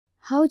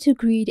How to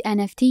create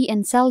NFT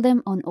and sell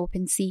them on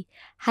OpenSea.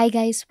 Hi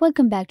guys,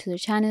 welcome back to the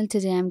channel.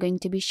 Today I'm going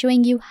to be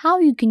showing you how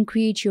you can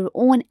create your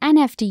own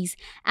NFTs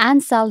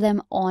and sell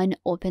them on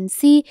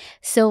OpenSea.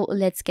 So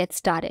let's get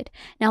started.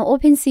 Now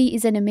OpenSea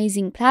is an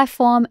amazing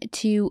platform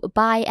to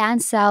buy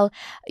and sell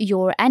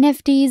your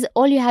NFTs.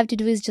 All you have to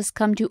do is just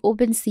come to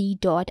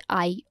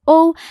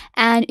OpenSea.io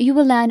and you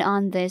will land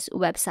on this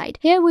website.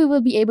 Here we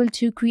will be able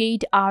to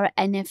create our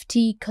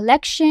NFT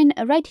collection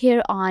right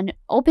here on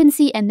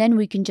OpenSea, and then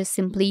we can just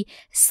simply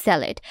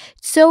sell it.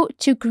 So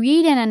to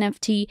create an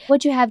NFT,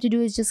 what you have to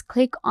do is just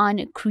click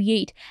on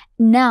create.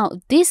 Now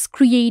this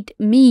create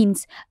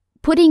means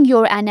putting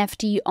your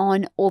NFT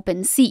on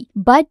OpenSea.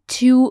 But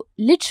to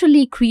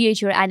literally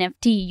create your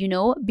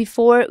NFT,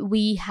 before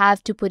we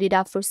have to put it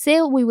up for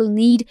sale, we will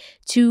need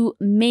to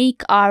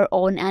make our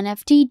own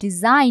NFT,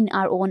 design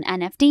our own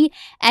NFT.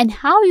 And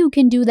how you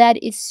can do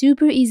that is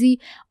super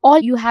easy. All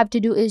you have to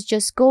do is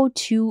just go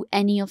to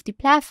any of the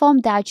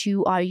platform that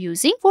you are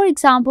using. For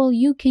example,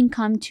 you can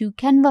come to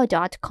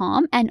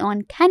canva.com, and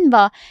on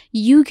Canva,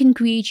 you can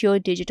create your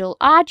digital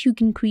art, you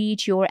can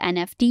create your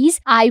NFTs.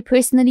 I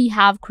personally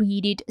have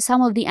created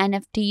some of the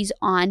NFTs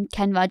on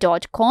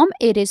canva.com.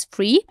 It is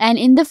free, and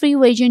in the free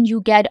version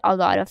you get a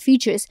lot of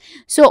features.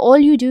 So all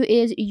you do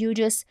is you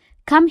just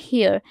come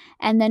here,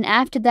 and then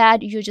after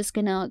that you're just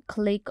gonna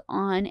click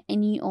on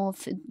any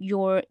of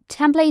your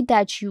template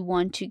that you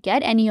want to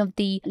get, any of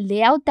the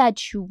layout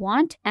that you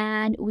want,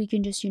 and we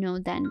can just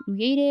then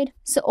create it.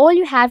 So all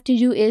you have to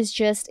do is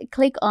just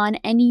click on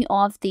any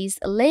of these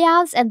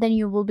layouts, and then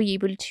you will be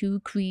able to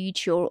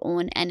create your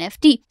own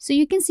NFT. So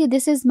you can see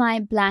this is my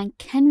blank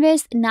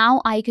canvas.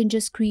 Now I can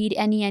just create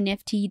any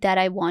NFT that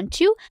I want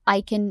to. I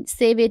can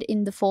save it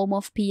in the form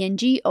of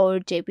PNG or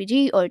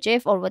JPG or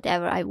GIF or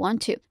whatever I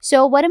want to.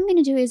 So what I'm going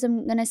to do is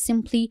I'm going to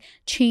simply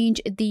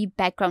change the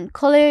background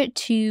color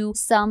to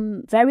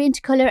some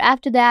variant color.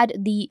 After that,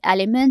 the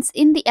elements.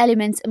 In the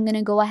elements, I'm going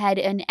to go ahead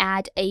and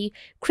add a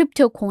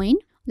crypto coin.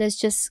 Let's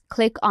just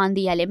click on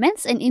the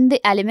elements, and in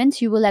the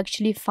elements you will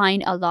actually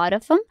find a lot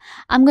of them.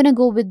 I'm gonna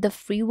go with the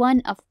free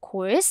one, of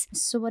course.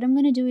 So what I'm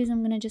gonna do is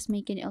I'm gonna just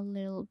make it a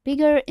little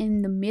bigger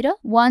in the middle.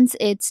 Once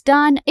it's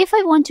done, if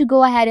I want to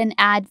go ahead and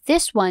add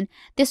this one,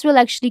 this will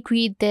actually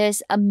create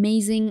this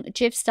amazing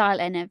GIF style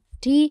NFT.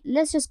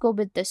 Let's just go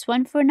with this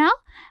one for now,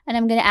 and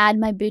I'm gonna add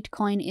my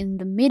Bitcoin in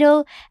the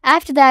middle.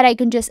 After that, I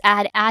can just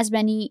add as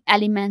many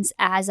elements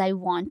as I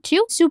want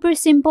to. Super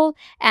simple.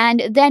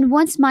 And then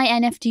once my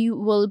NFT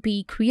will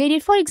be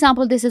created, for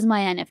example, this is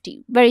my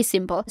NFT, very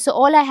simple. So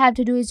all I have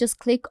to do is just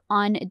click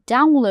on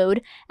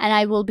download, and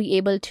I will be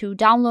able to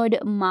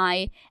download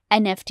my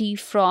NFT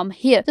from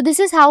here. So this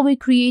is how we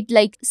create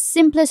like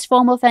simplest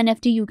form of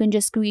NFT. You can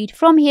just create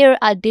from here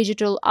a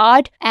digital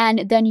art,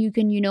 and then you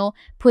can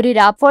put it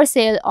up for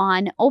sale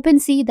on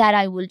OpenSea, that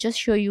I will just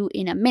show you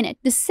in a minute.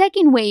 The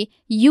second way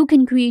you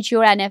can create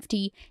your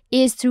NFT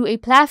is through a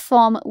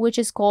platform which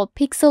is called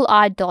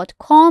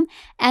pixelart.com,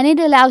 and it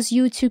allows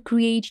you to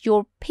create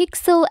your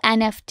pixel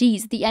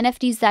NFTs. The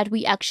NFTs that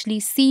we actually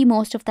see,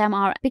 most of them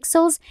are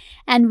pixels,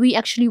 and we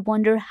actually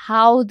wonder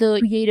how the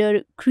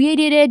creator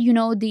created it.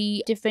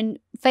 The different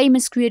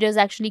famous creators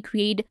actually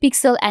create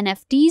pixel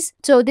NFTs.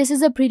 So this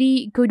is a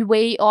pretty good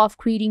way of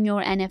creating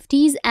your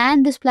NFTs,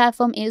 and this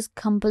platform is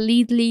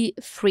completely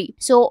free.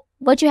 So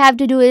what you have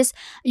to do is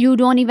you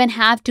don't even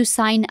have to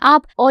sign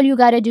up. All you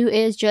gotta do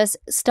is just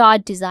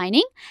start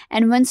designing,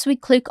 and once we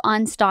click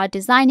on start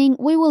designing,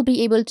 we will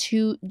be able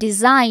to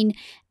design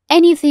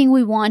anything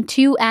we want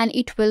to, and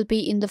it will be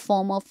in the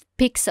form of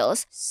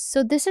pixels.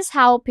 So this is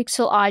how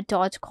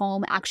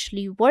pixelart.com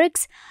actually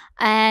works,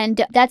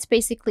 and that's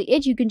basically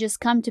it. You can just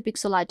come to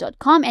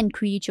pixelart.com and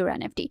create your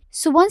NFT.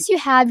 So once you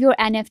have your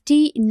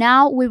NFT,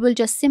 now we will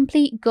just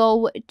simply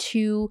go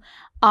to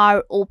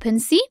our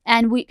OpenSea,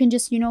 and we can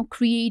just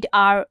create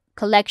our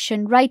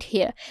collection right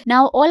here.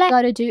 Now all I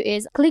gotta do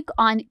is click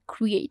on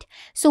create.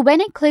 So when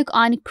I click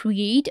on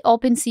create,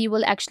 OpenSea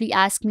will actually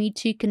ask me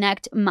to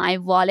connect my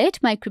wallet,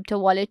 my crypto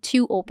wallet,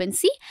 to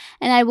OpenSea,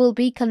 and I will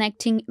be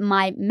connecting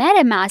my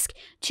MetaMask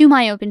to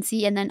my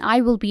OpenSea, and then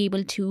I will be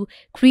able to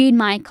create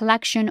my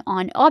collection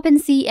on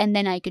OpenSea, and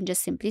then I can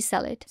just simply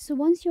sell it. So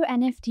once your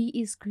NFT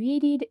is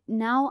created,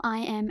 now I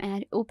am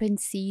at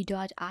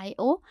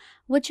OpenSea.io.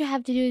 What you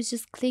have to do is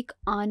just click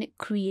on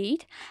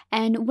create,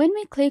 and when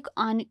we click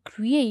on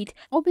create,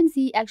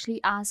 OpenSea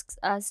actually asks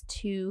us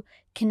to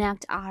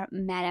connect our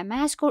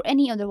MetaMask or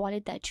any other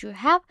wallet that you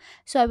have.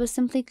 So I will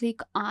simply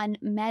click on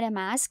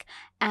MetaMask,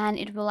 and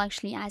it will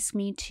actually ask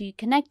me to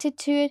connect it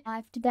to it.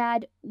 After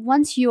that,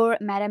 once your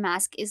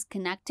MetaMask is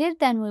connected,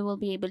 then we will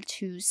be able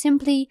to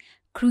simply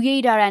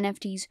create our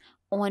NFTs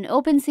on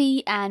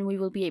OpenSea, and we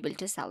will be able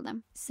to sell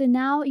them. So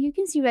now you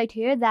can see right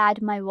here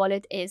that my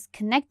wallet is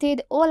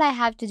connected. All I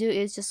have to do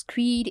is just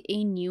create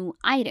a new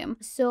item.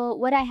 So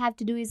what I have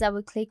to do is I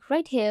will click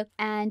right here,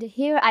 and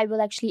here I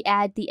will actually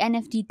add the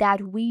NFT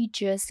that we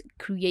just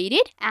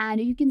created,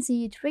 and you can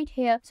see it right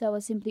here. So I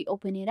will simply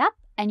open it up,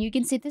 And you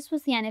can see this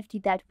was the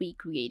NFT that we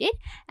created,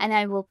 and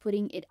I will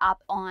putting it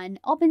up on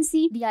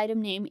OpenSea. The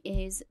item name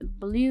is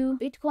Blue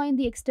Bitcoin.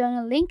 The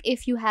external link,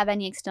 if you have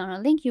any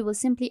external link, you will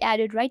simply add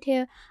it right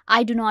here.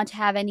 I do not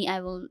have any,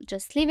 I will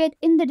just leave it.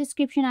 In the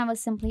description, I will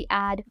simply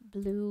add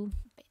Blue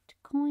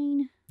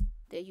Bitcoin.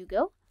 There you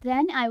go.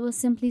 Then I will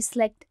simply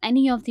select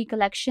any of the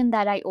collection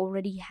that I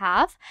already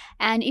have.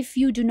 And if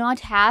you do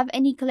not have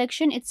any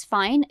collection, it's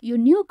fine. Your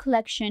new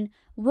collection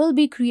will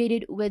be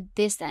created with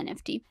this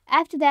NFT.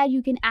 After that,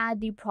 you can add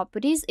the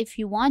properties if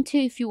you want to.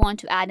 If you want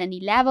to add any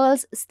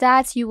levels,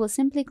 stats, you will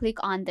simply click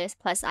on this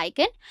plus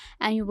icon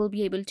and you will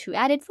be able to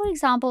add it. For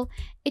example,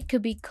 it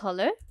could be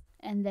color,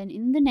 and then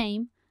in the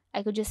name,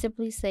 I could just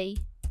simply say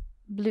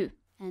blue.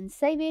 And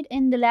save it.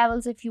 In the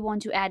levels, if you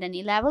want to add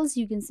any levels,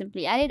 you can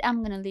simply add it.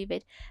 I'm going to leave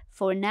it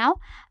for now.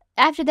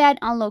 After that,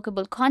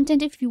 unlockable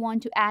content. If you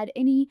want to add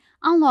any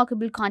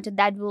unlockable content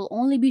that will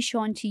only be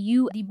shown to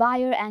you, the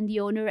buyer and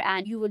the owner,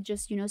 and you will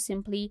just,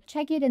 simply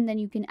check it, and then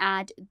you can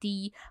add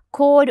the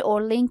code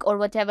or link or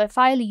whatever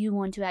file you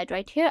want to add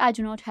right here. I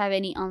do not have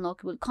any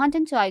unlockable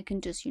content, so I can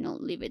just,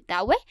 leave it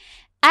that way.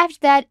 After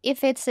that,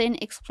 if it's in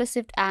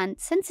explicit and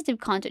sensitive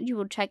content, you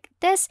will check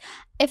this.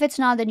 If it's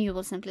not, then you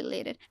will simply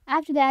leave it.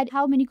 After that,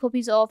 how many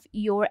copies of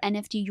your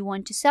NFT you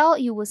want to sell,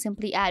 you will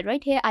simply add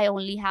right here. I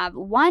only have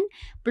one.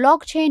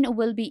 Blockchain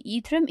will be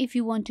Ethereum. If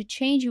you want to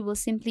change, you will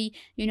simply,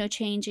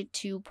 change it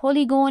to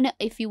Polygon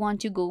if you want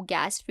to go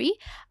gas free.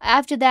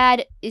 After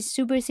that is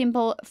super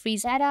simple,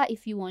 freeze data.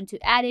 If you want to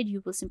add it,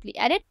 you will simply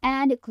add it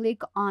and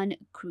click on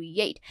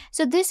create.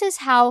 So this is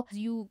how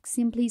you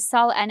simply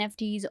sell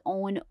NFTs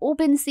on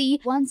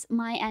OpenSea. Once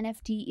my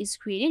NFT is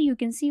created, you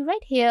can see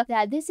right here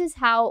that this is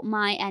how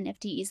my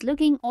NFT is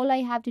looking. All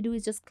I have to do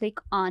is just click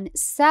on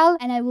sell,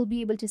 and I will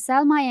be able to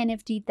sell my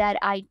NFT that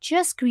I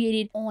just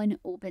created on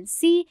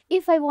OpenSea.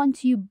 If I want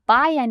to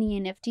buy any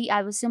NFT,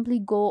 I will simply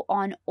go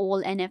on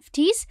all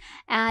NFTs,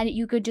 and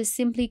you could just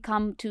simply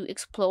come to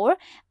explore,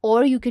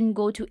 or you can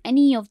go to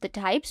any of the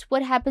types.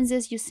 What happens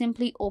is you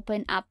simply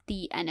open up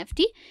the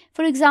NFT,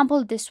 for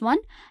example this one,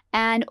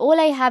 and all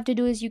I have to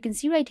do is, you can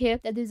see right here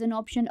that there's an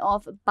option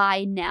of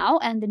buy now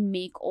and then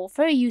make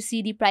offer. You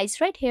see the price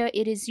right here,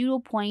 it is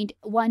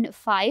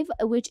 0.15,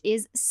 which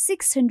is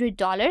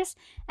 $600,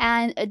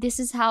 and this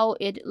is how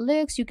it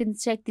looks. You can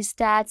check the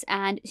stats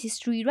and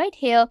history right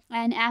here,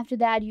 and after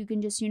that you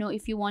can just,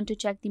 if you want to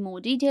check the more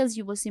details,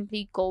 you will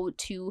simply go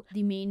to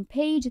the main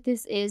page.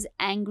 This is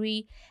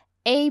Angry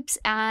Apes,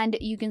 and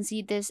you can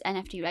see this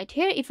NFT right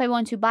here. If I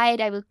want to buy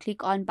it, I will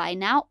click on buy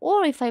now,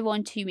 or if I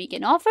want to make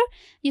an offer,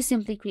 you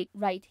simply click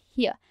right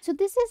here. So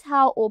this is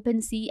how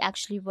OpenSea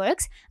actually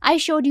works. I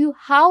showed you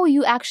how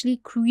you actually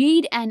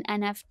create an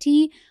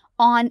NFT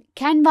on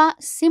Canva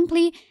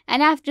simply,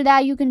 and after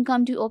that you can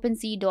come to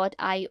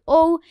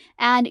OpenSea.io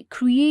and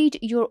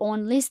create your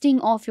own listing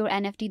of your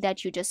NFT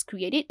that you just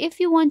created. If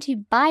you want to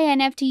buy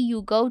NFT,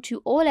 you go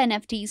to all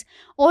NFTs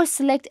or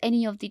select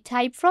any of the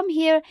type from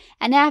here,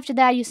 and after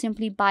that you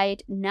simply buy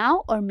it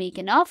now or make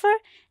an offer,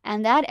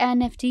 and that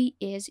NFT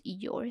is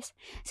yours.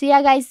 So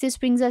yeah guys, this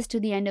brings us to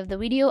the end of the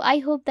video. I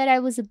hope that I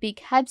was a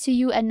big help to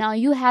you, and now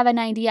you have an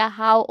idea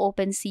how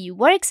OpenSea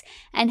works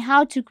and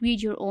how to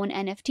create your own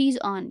NFTs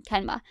on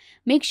Canva.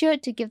 Make sure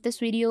to give this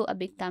video a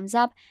big thumbs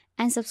up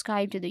and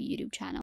subscribe to the YouTube channel.